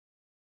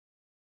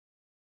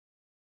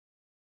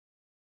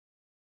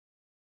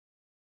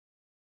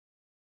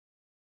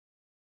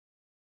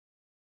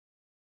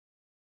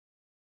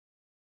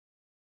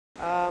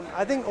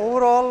I think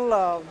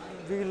overall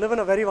we live in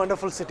a very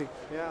wonderful city.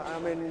 Yeah, I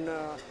mean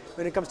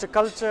when it comes to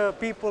culture,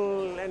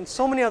 people, and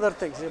so many other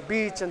things, the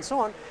beach and so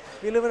on,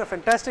 we live in a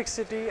fantastic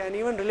city. And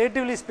even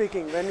relatively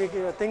speaking, when we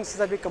things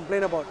that we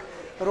complain about,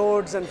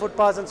 roads and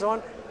footpaths and so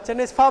on,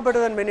 Chennai is far better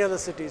than many other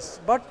cities.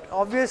 But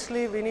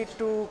obviously, we need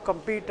to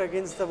compete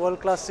against the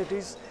world-class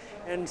cities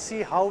and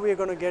see how we are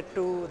going to get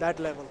to that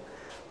level.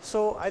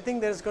 So I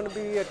think there's going to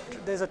be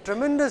there's a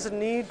tremendous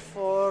need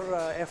for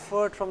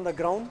effort from the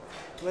ground,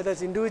 whether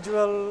it's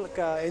individual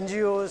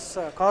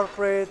NGOs,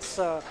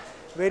 corporates,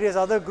 various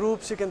other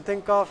groups you can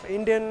think of,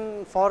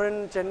 Indian,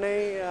 foreign,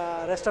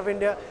 Chennai, rest of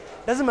India,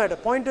 doesn't matter.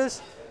 Point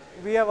is,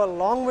 we have a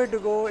long way to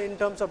go in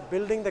terms of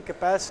building the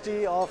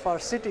capacity of our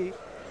city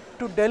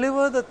to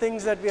deliver the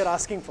things that we are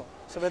asking for.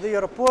 So whether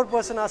you're a poor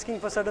person asking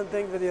for certain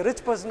things, whether you're a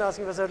rich person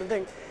asking for certain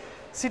things,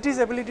 city's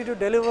ability to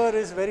deliver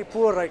is very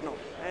poor right now.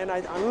 And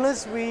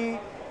unless we,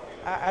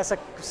 as a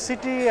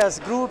city, as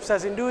groups,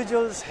 as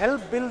individuals,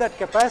 help build that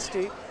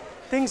capacity,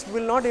 things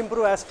will not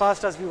improve as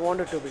fast as we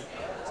want it to be.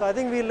 So I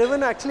think we live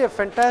in actually a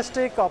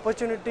fantastic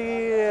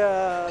opportunity,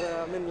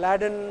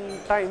 laden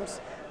times.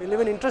 We live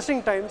in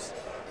interesting times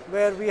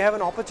where we have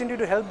an opportunity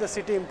to help the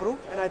city improve.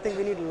 And I think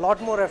we need a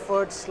lot more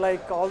efforts,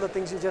 like all the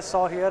things you just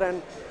saw here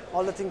and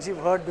all the things you've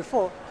heard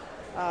before,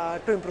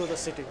 to improve the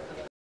city.